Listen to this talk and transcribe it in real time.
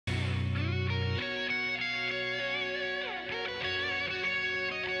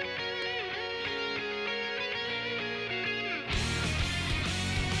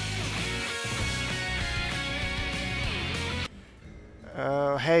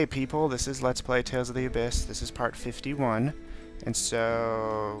hey people, this is Let's Play Tales of the Abyss. This is part 51. And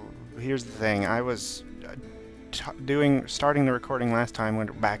so, here's the thing. I was starting the recording last time,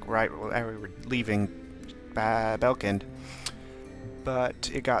 went back right when we were leaving Belkind. But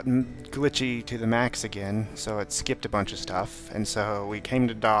it got glitchy to the max again, so it skipped a bunch of stuff. And so we came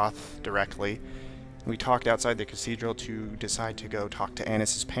to Doth directly. We talked outside the cathedral to decide to go talk to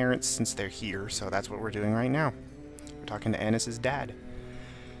Annis's parents since they're here, so that's what we're doing right now. We're talking to Annis's dad.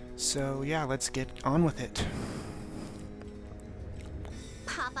 So yeah, let's get on with it.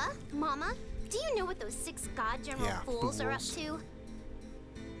 Papa, Mama, do you know what those 6 God General fools are up to?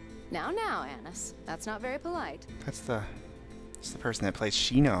 Now, Annis. That's not very polite. That's the person that plays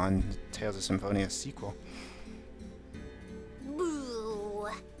Sheena on Tales of Symphonia sequel. Boo.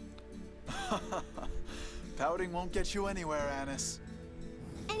 Pouting won't get you anywhere, Annis.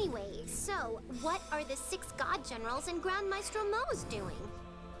 Anyway, so what are the 6 God Generals and Grand Maestro Mose doing?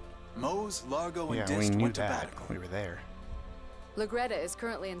 Mose, Largo, and Yeah, we Dist knew went to that. Vatican. We were there. Lagretta is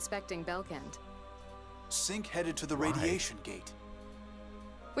currently inspecting Belkind. Sync headed to the Why? radiation gate.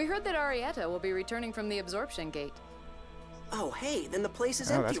 We heard that Arietta will be returning from the absorption gate. Oh, hey, then the place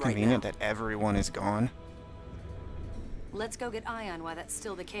is Oh, empty that's right now. convenient that everyone is gone. Let's go get Ion while that's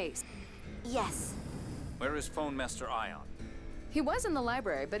still the case. Yes. Where is Phone Master Ion? He was in the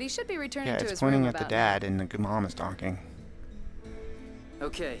library, but he should be returning Yeah, to it's his pointing room at the about dad and the mom is talking.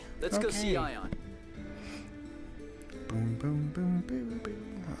 Okay, let's go see Okay. Ion. Boom, boom, boom, boom,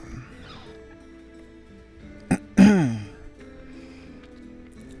 boom.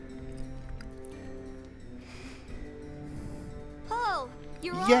 Oh,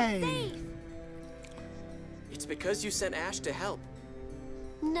 you're all Yay. safe. It's because you sent Ash to help.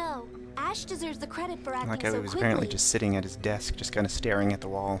 No, Ash deserves the credit for acting Like so I quickly. was apparently just sitting at his desk, just kind of staring at the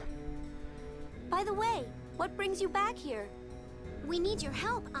wall. By the way, what brings you back here? We need your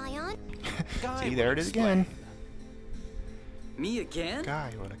help, Ion. Guy See, there it is again. Me again?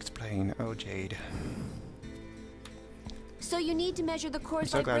 Guy will explain. Oh, Jade. So you need to measure the I'm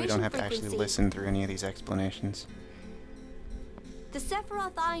core's so glad we vibration don't have to frequency. actually listen through any of these explanations. The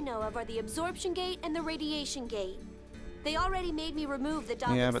Sephiroth I know of are the absorption gate and the radiation gate. They already made me remove the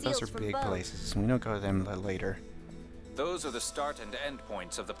Dothic Yeah, but seals those are from big both. places. We don't go to them later. Those are the start and end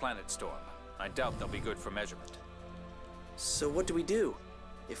points of the planet storm. I doubt they'll be good for measurement. So what do we do?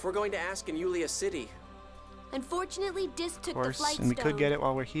 If we're going to ask in Yulia City, Unfortunately, Dis Of took the course, flight and we stone. could get it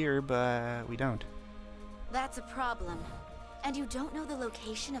while we're here, but we don't. That's a problem. And you don't know the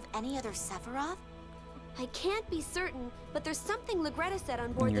location of any other Sephiroth? I can't be certain, but there's something Lagretta said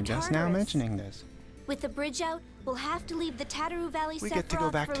on board And you're the just Tartarus. now mentioning this. With the bridge out, we'll have to leave the Tataru Valley We Sephiroth get to go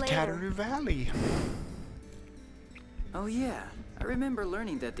back for to later. Tataru Valley. Oh yeah, I remember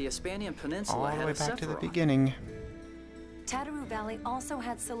learning that the Hispanian Peninsula All the had way a back to the Sephiroth. beginning. Tataru Valley also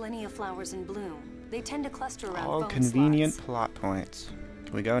had Selenia flowers in bloom. They tend to cluster around All phone convenient slots. plot points.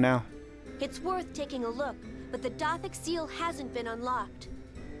 Can we go now? It's worth taking a look, but the Dothic seal hasn't been unlocked.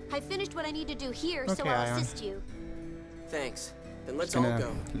 I finished what I need to do here, so Okay, I'll Ion. assist you. thanks. Then let's Just all gonna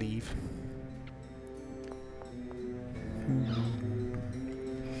go. leave.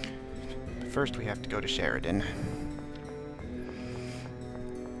 But first, we have to go to Sheridan.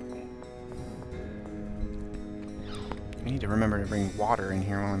 I need to remember to bring water in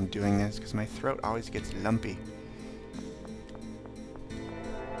here while I'm doing this, because my throat always gets lumpy.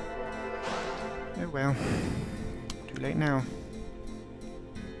 Oh well. Too late now.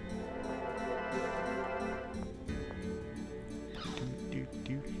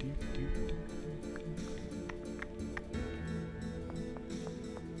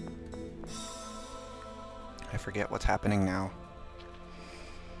 I forget what's happening now.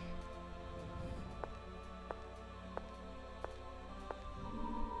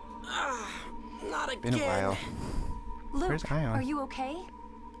 Not again. Been a while. Luke, Where's Ion? are you okay?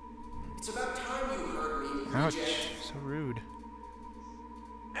 It's about time you heard me, Ouch, reject. so rude.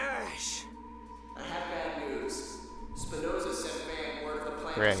 Ash. I have bad news. Spinoza sent Van word of the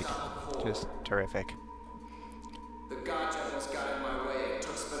plan Great. to stop the core. Just terrific. The God Generals got in my way and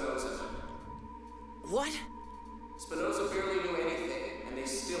took Spinoza. What? Spinoza barely knew anything, and they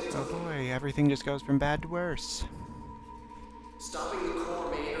still Oh took him. boy, everything just goes from bad to worse. Stopping the core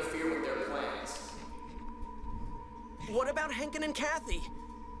may interfere with their plans. What about Henkin and Kathy?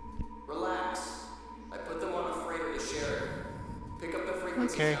 Relax. I put them on a freighter to Sheridan. Pick up the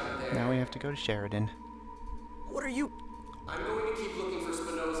frequency Okay, down there. now we have to go to Sheridan. What are you? I'm going to keep looking for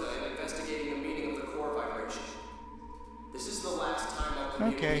Spinoza and investigating the meaning of the core vibration. This is the last time I'll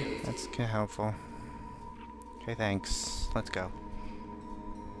communicate Okay, with that's you. helpful. Okay, thanks. Let's go.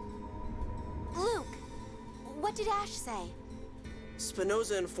 Luke, what did Ash say?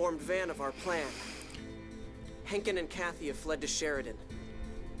 Spinoza informed Van of our plan. Henkin and Kathy have fled to Sheridan.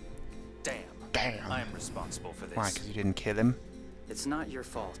 Damn. I'm responsible for this. Why, because you didn't kill him? It's not your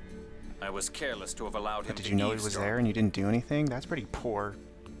fault. I was careless to have allowed him But to did you know he was eavesdrop. there and you didn't do anything? That's pretty poor,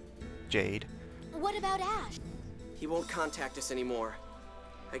 Jade. What about Ash? He won't contact us anymore.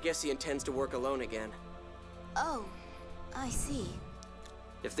 I guess he intends to work alone again. Oh, I see.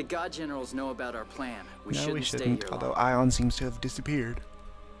 If the God Generals know about our plan, we No, shouldn't we stay shouldn't, here although long. Ion seems to have disappeared.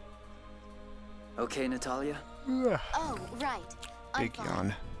 Okay, Natalia? Oh, right. I'm Big fine.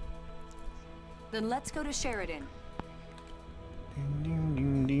 yawn. Then let's go to Sheridan.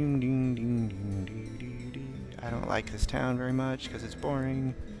 I don't like this town very much because it's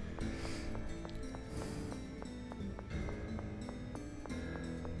boring.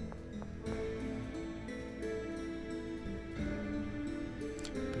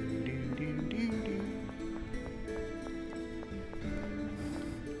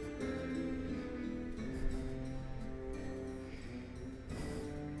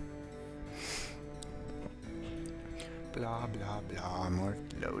 Blah blah blah, more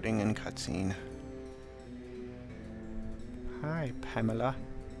loading and cutscene. Hi, Pamela.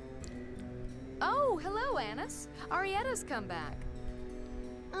 Oh, hello, Annis. Arietta's come back.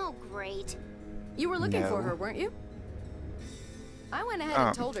 Oh, great. You were looking for No. her, weren't you? I went ahead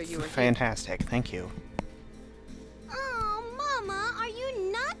and told her you were here. Fantastic, thank you. Oh, Mama, are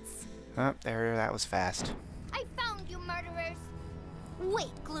you nuts? Oh, there, that was fast. I found you, murderers.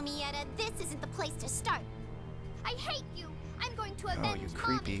 Wait, Gloomietta, this isn't the place to start. I hate you. I'm going to avenge Oh, you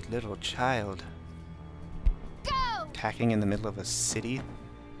creepy little child. Go! Attacking in the middle of a city?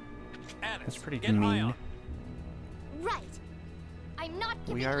 Annis, That's pretty get mean. Ion. Right. I'm not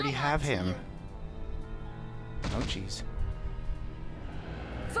giving We already Ion have to him. you. Oh, jeez.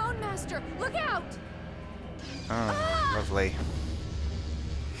 Phone Master, look out! Oh, lovely.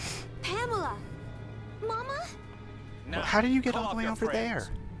 Pamela! Mama? Now, Well, how did you get call all the up way your over friends.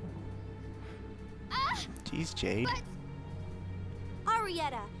 there? Jeez, Jade. But...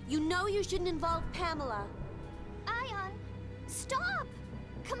 Arietta, you know you shouldn't involve Pamela. Ion, stop!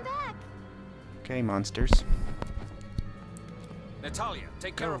 Come back! Okay, monsters. Natalia,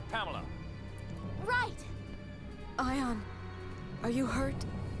 take care of Pamela. Right! Ion, are you hurt?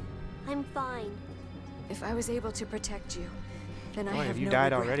 I'm fine. If I was able to protect you, then I Boy, have if you no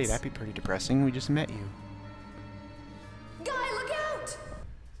died regrets. already, that'd be pretty depressing. We just met you. Guy, look out!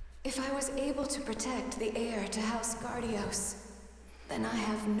 If I was able to protect the heir to House Gardios, then I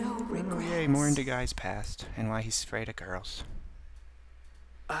have no Oh, regrets. yay, more into Guy's past and why he's afraid of girls.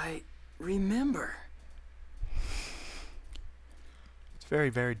 I remember. It's very,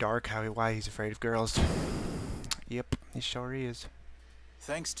 very dark why he's afraid of girls. Yep, he sure is.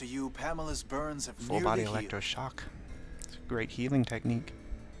 Thanks to you, Pamela's burns have Full body nearly healed. electroshock. It's a great healing technique.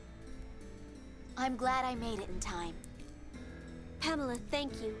 I'm glad I made it in time. Pamela,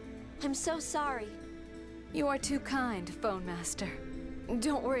 thank you. I'm so sorry. You are too kind, Phone Master.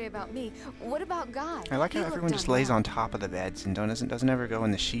 Don't worry about me. What about Guy? I like He how looked everyone just lays unwell. on top of the beds and doesn't ever go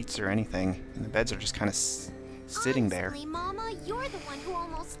in the sheets or anything. And the beds are just kind of sitting there. Honestly, Mama, you're the one who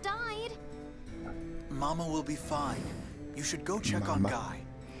almost died. Mama will be fine. You should go check on Mama. Guy.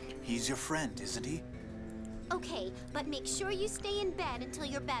 He's your friend, isn't he? Okay, but make sure you stay in bed until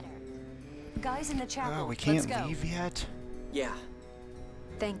you're better. Guys in the chapel. Oh, we Let's can't go. leave yet? Yeah.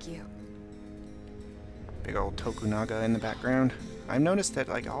 Thank you. Big old Tokunaga in the background. I've noticed that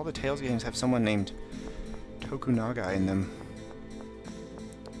like all the Tales games have someone named Tokunaga in them.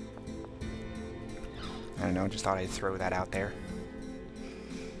 I don't know, just thought I'd throw that out there.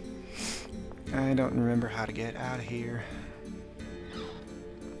 I don't remember how to get out of here.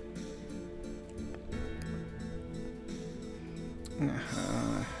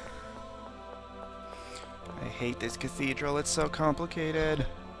 I hate this cathedral, it's so complicated.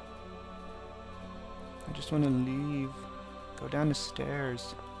 I just want to leave. Go down the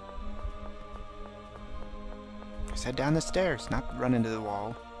stairs. I said down the stairs, not run into the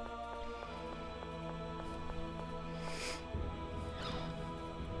wall.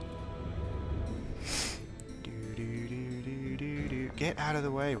 Get out of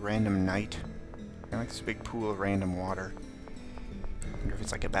the way, random knight. I like this big pool of random water. I wonder if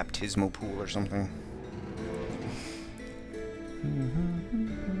it's like a baptismal pool or something.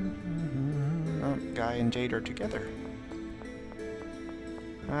 Oh, Guy and Jade are together.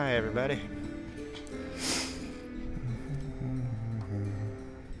 Hi, everybody.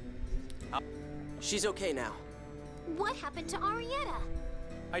 She's okay now. What happened to Arietta?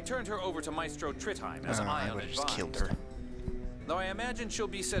 I turned her over to Maestro Tritheim as I Ion would have just killed advised. her. Though I imagine she'll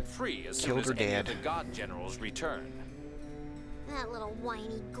be set free as soon Killed as her any of dad. the God Generals return. That little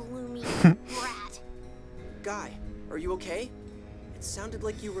whiny, gloomy brat. Guy, are you okay? It sounded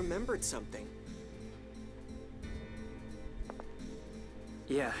like you remembered something.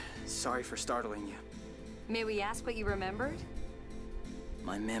 Yeah, sorry for startling you. May we ask what you remembered?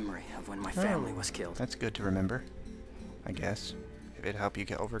 My memory of when my family was killed. That's good to remember, I guess. If it'd help you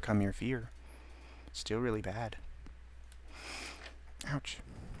overcome your fear. Still really bad. Ouch.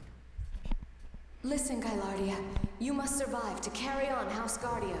 Listen, Gylardia. You must survive to carry on House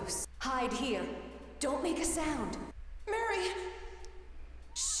Guardios. Hide here. Don't make a sound. Mary!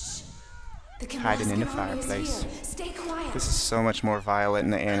 Shh! The Hiding in the Kamaska army is fireplace. here. Stay quiet. This is so much more violent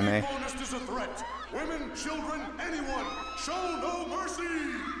in the anime. Honest is a threat. Women, children, anyone. Show no mercy.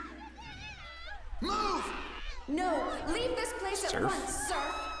 Move! No, leave this place at Surf? once, sir.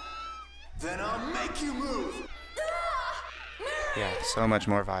 Then I'll make you move. Ah! Mary! Yeah, so much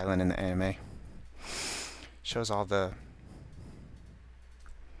more violent in the anime. Shows all the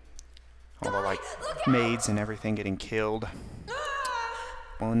like maids and everything getting killed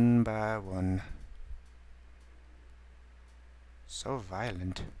one by one. So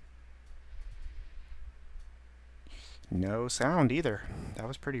violent. No sound either. That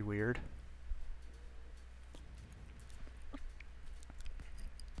was pretty weird.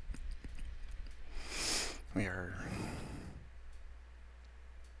 We are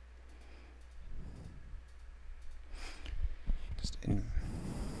just in.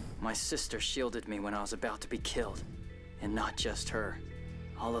 My sister shielded me when I was about to be killed. And not just her.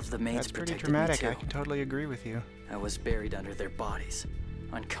 All of the maids That's pretty protected dramatic. me I too. can totally agree with you. I was buried under their bodies,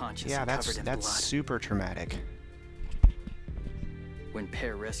 unconscious Yeah, and covered in that's blood. super traumatic. When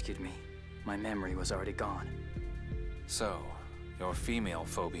Pear rescued me, my memory was already gone. So, your female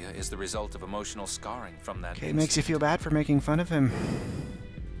phobia is the result of emotional scarring from that Okay, it makes you feel bad for making fun of him.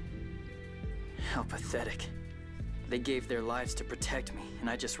 How pathetic. They gave their lives to protect me, and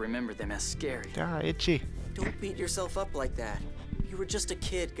I just remember them as scary. Ah, itchy. Don't beat yourself up like that. You were just a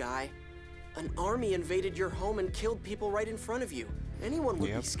kid, Guy. An army invaded your home and killed people right in front of you. Anyone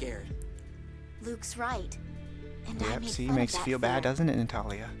would be scared. Luke's right. And I Yep, made see, fun of makes you that feel bad, fear. doesn't it,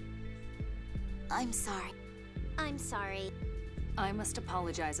 Natalia? I'm sorry. I'm sorry. I must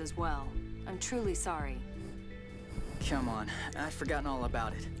apologize as well. I'm truly sorry. Come on, I'd forgotten all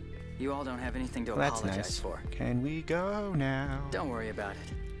about it. You all don't have anything to Well, that's apologize nice. for. Can we go now? Don't worry about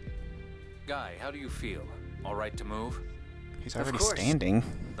it. Guy, how do you feel? All right to move? He's Of already course. standing.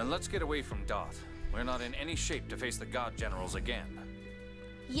 Then let's get away from Doth. We're not in any shape to face the God Generals again.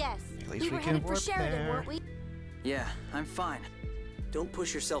 Yes, At least we we were can headed for warp Sheridan, there. weren't we? Yeah, I'm fine. Don't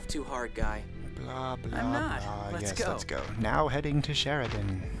push yourself too hard, Guy. Blah, blah, I'm not. blah. Let's Yes, go. let's go. Now heading to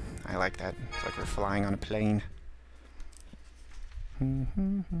Sheridan. I like that. It's like we're flying on a plane.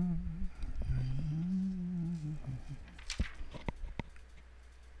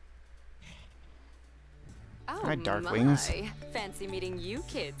 Oh, Hi, Darkwings. my. Fancy meeting you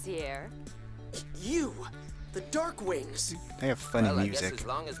kids here. You! The Darkwings! They have funny well, I music. guess as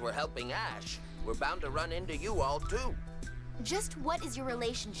long as we're helping Ash, we're bound to run into you all too. Just what is your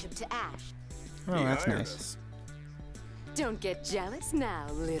relationship to Ash? Oh, that's nice. Don't get jealous now,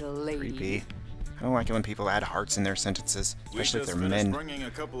 little lady. Creepy. I don't like it when people add hearts in their sentences, especially if they're men. Bringing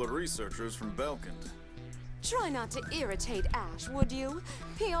a couple of researchers from Belkant. Try not to irritate Ash, would you?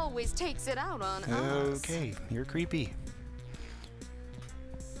 He always takes it out on us. Okay, you're creepy.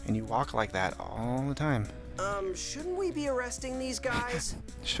 And you walk like that all the time. Shouldn't we be arresting these guys?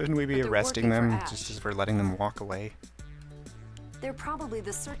 Shouldn't we be But they're arresting working for them Ash. just as we're letting them walk away? They're probably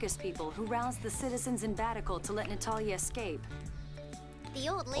the circus people who roused the citizens in Batical to let Natalia escape. The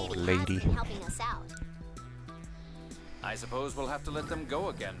old lady, Old lady. has been helping us out. I suppose we'll have to let them go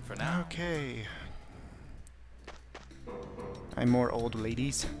again for now. Okay. I'm more old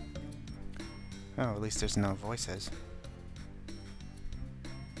ladies. Oh, at least there's no voices.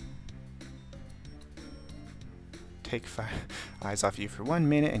 Take eyes off you for 1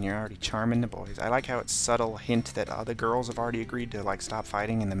 minute and you're already charming the boys. I like how it's subtle hint that the girls have already agreed to like stop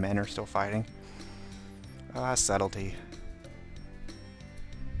fighting and the men are still fighting. Ah, subtlety.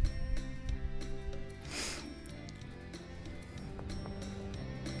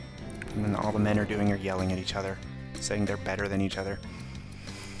 And then all the men are doing are yelling at each other, saying they're better than each other.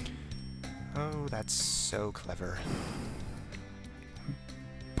 Oh, that's so clever.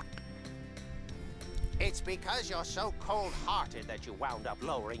 It's because you're so cold-hearted that you wound up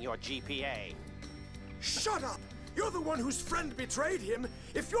lowering your GPA. Shut up! You're the one whose friend betrayed him.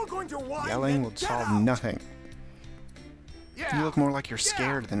 If you're going to whine, Yelling then will get solve out. nothing. Yeah. You look more like you're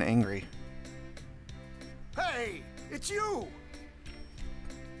scared than angry. Hey, it's you!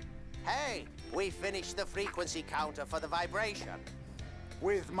 Hey, We finished the frequency counter for the vibration.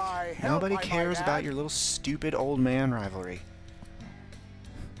 With my help, Nobody cares about your little stupid old man rivalry.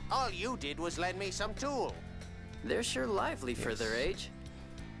 All you did was lend me some tool. They're sure lively for their age.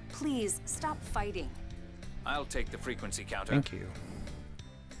 Please, stop fighting. I'll take the frequency counter. Thank you.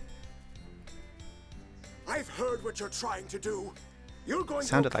 I've heard what you're trying to do. You're going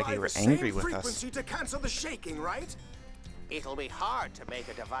Sounded to like apply you were the same angry with us. frequency to cancel the shaking, right? It'll be hard to make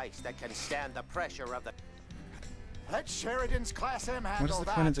a device that can stand the pressure of the... Let Sheridan's Class M handle What is the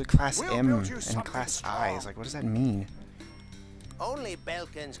that. point of the Class We'll M build you and something Class I? strong. It's like, what does that mean? Only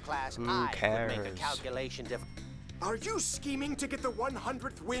Belkin's Class Who I could make a cares? calculation Are you scheming to get the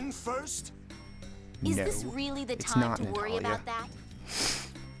 100th win first? Is No, this really the it's time not, to worry Natalia. about that?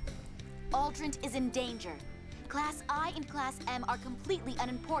 Aldrint is in danger. Class I and Class M are completely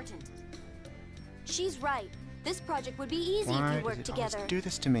unimportant. She's right. This project would be easy Why if we does worked it always together. do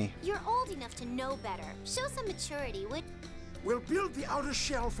this to me? You're old enough to know better. Show some maturity, would... We'll build the outer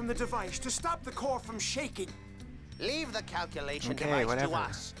shell from the device to stop the core from shaking. Leave the calculation Okay, device whatever. to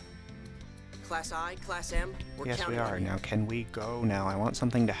us. Class I, Class M, we're Yes, we counting are. on you. Now, can we go now? I want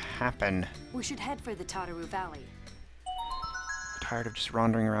something to happen. We should head for the Tataru Valley. I'm tired of just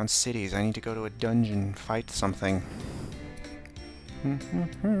wandering around cities. I need to go to a dungeon, fight something. The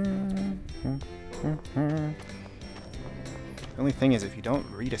only thing is, if you don't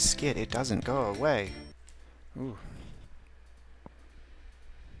read a skit, it doesn't go away. Ooh.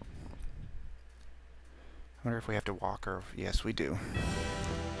 I wonder if we have to walk or... Yes, we do.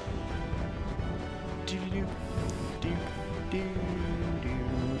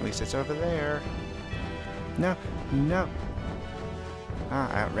 At least it's over there. No, no.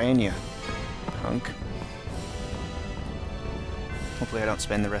 Ah, outran ya, punk. Hopefully I don't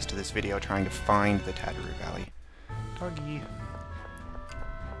spend the rest of this video trying to find the Tataru Valley. Doggy.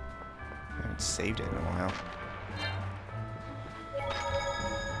 I haven't saved it in a while.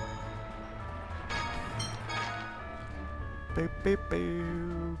 Boo, boo,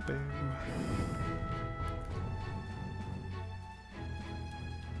 boo, boo.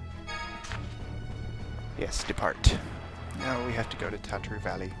 Yes, depart. Now we have to go to Tataru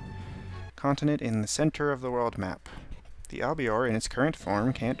Valley. Continent in the center of the world map. The Albior in its current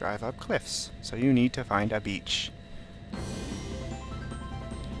form can't drive up cliffs, so you need to find a beach.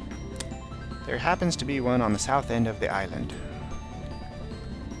 There happens to be one on the south end of the island.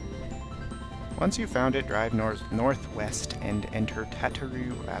 Once you've found it, drive northwest and enter Tataru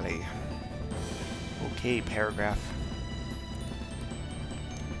Valley. Okay, paragraph.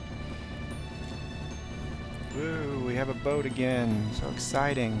 Woo, we have a boat again. So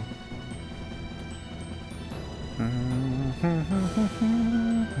exciting.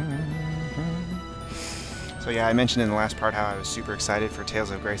 So yeah, I mentioned in the last part how I was super excited for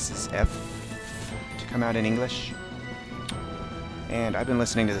Tales of Grace's F to come out in English. And I've been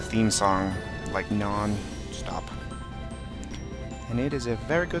listening to the theme song like non-stop. And it is a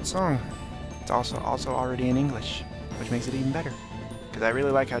very good song. It's also already in English, which makes it even better. Because I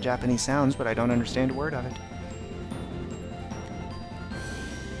really like how Japanese sounds, but I don't understand a word of it.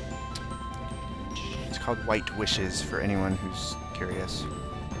 It's called White Wishes, for anyone who's curious.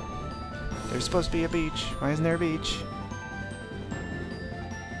 There's supposed to be a beach. Why isn't there a beach?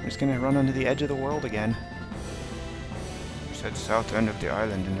 I'm just gonna run onto the edge of the world again. You said south end of the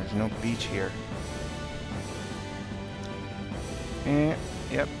island and there's no beach here.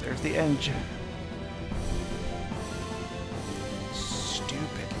 Yep, there's the edge.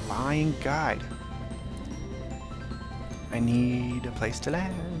 Stupid lying guide. I need a place to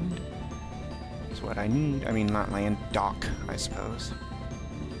land. Is what I need. I mean, not land, dock, I suppose.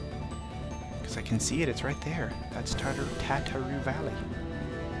 Because I can see it, it's right there. That's Tataru Valley.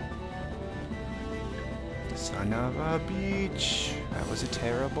 Son of a beach. That was a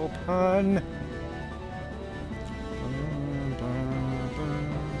terrible pun.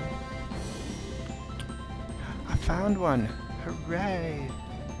 I found one. Hooray.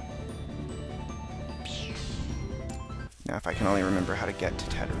 Now if I can only remember how to get to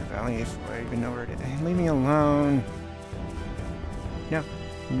Tataru Valley, if I even know where it is. Leave me alone. No.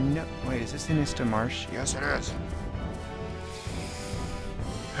 No. Wait, is this in Ista Marsh? Yes, it is.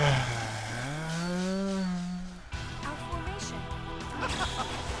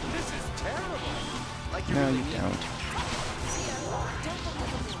 This is terrible. Like No, you don't.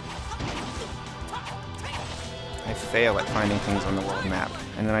 I fail at finding things on the world map,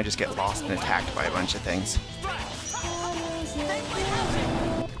 and then I just get lost and attacked by a bunch of things.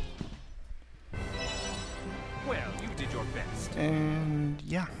 Well, you did your best. And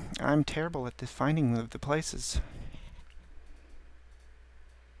yeah, I'm terrible at finding the places.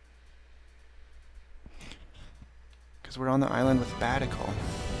 Because we're on the island with Badical,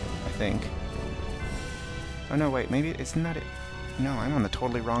 I think. Oh no, wait, maybe, isn't that it? No, I'm on the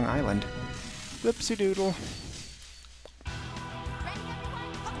totally wrong island. Whoopsie doodle.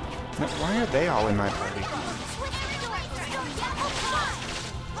 No, why are they all in my party?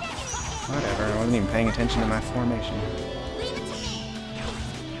 Whatever, I wasn't even paying attention to my formation.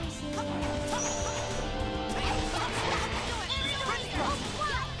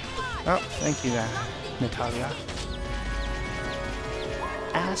 Oh, thank you, Natalia.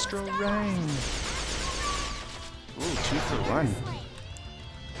 Astral Rain! Ooh, 2 for 1.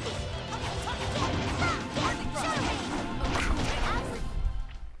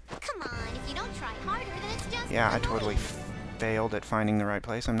 Come on, if you don't try harder, then it's just... Yeah, I totally failed at finding the right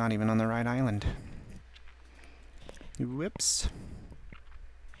place. I'm not even on the right island. Whoops.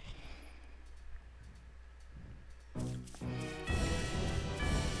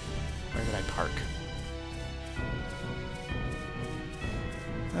 Where did I park?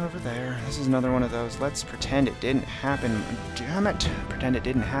 Over there. This is another one of those let's pretend it didn't happen. Damn it! Pretend it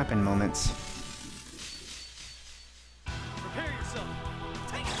didn't happen moments. Prepare yourself.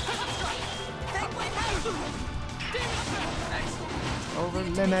 Over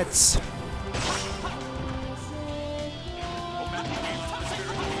limits.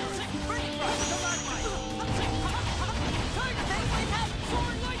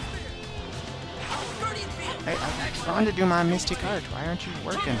 Hey, I'm trying to do my Mystic Art. Why aren't you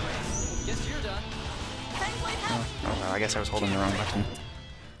working? Guess you're done. Oh, well, I guess I was holding the wrong button.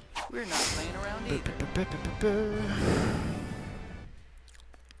 We're not playing around either.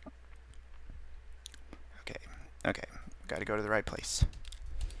 Okay. Gotta go to the right place.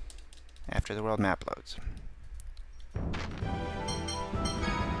 After the world map loads.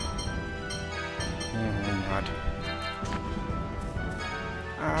 Not.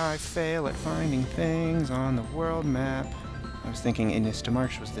 I fail at finding things on the world map. I was thinking Inista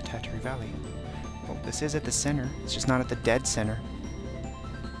Marsh was the Tattery Valley. Well, this is at the center. It's just not at the dead center.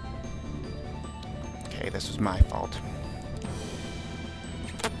 Okay, this was my fault.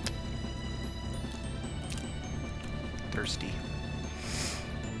 Thirsty.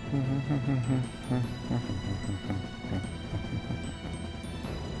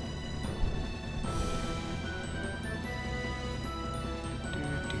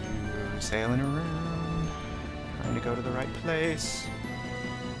 Sailing around, trying to go to the right place.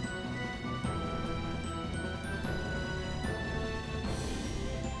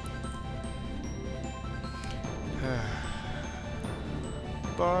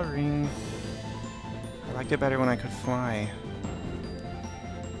 Boring. I liked it better when I could fly.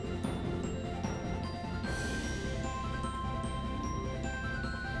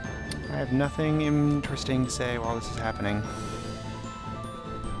 I have nothing interesting to say while this is happening.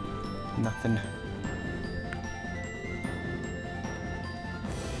 Nothing.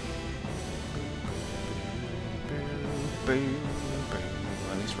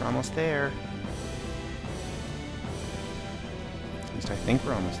 At least we're almost there. At least I think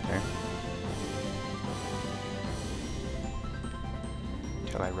we're almost there.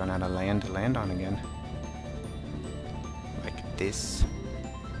 Till I run out of land to land on again. Like this.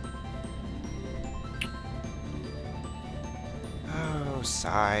 Oh,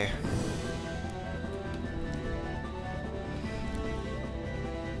 sigh.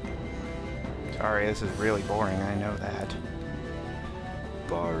 Sorry, this is really boring, I know that.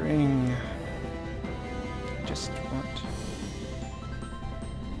 Boring. I just want...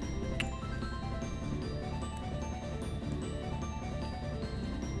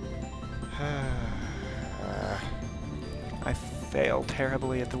 I fail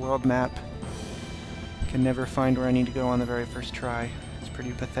terribly at the world map. Can never find where I need to go on the very first try. It's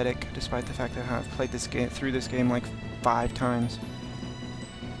pretty pathetic, despite the fact that I've played this game through this game like 5 times.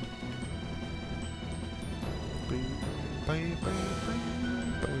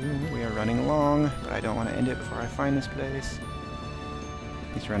 We are running along, but I don't want to end it before I find this place.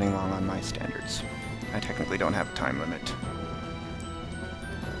 He's running along on my standards. I technically don't have a time limit.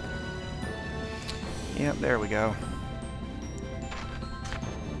 Yep, there we go.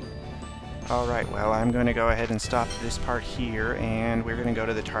 Alright, well, I'm going to go ahead and stop this part here, and we're going to go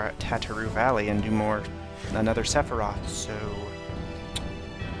to the Tattery Valley and do another Sephiroth, so...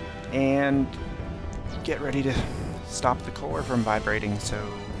 And get ready to stop the core from vibrating, so...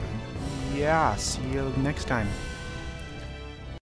 Yeah, see you next time.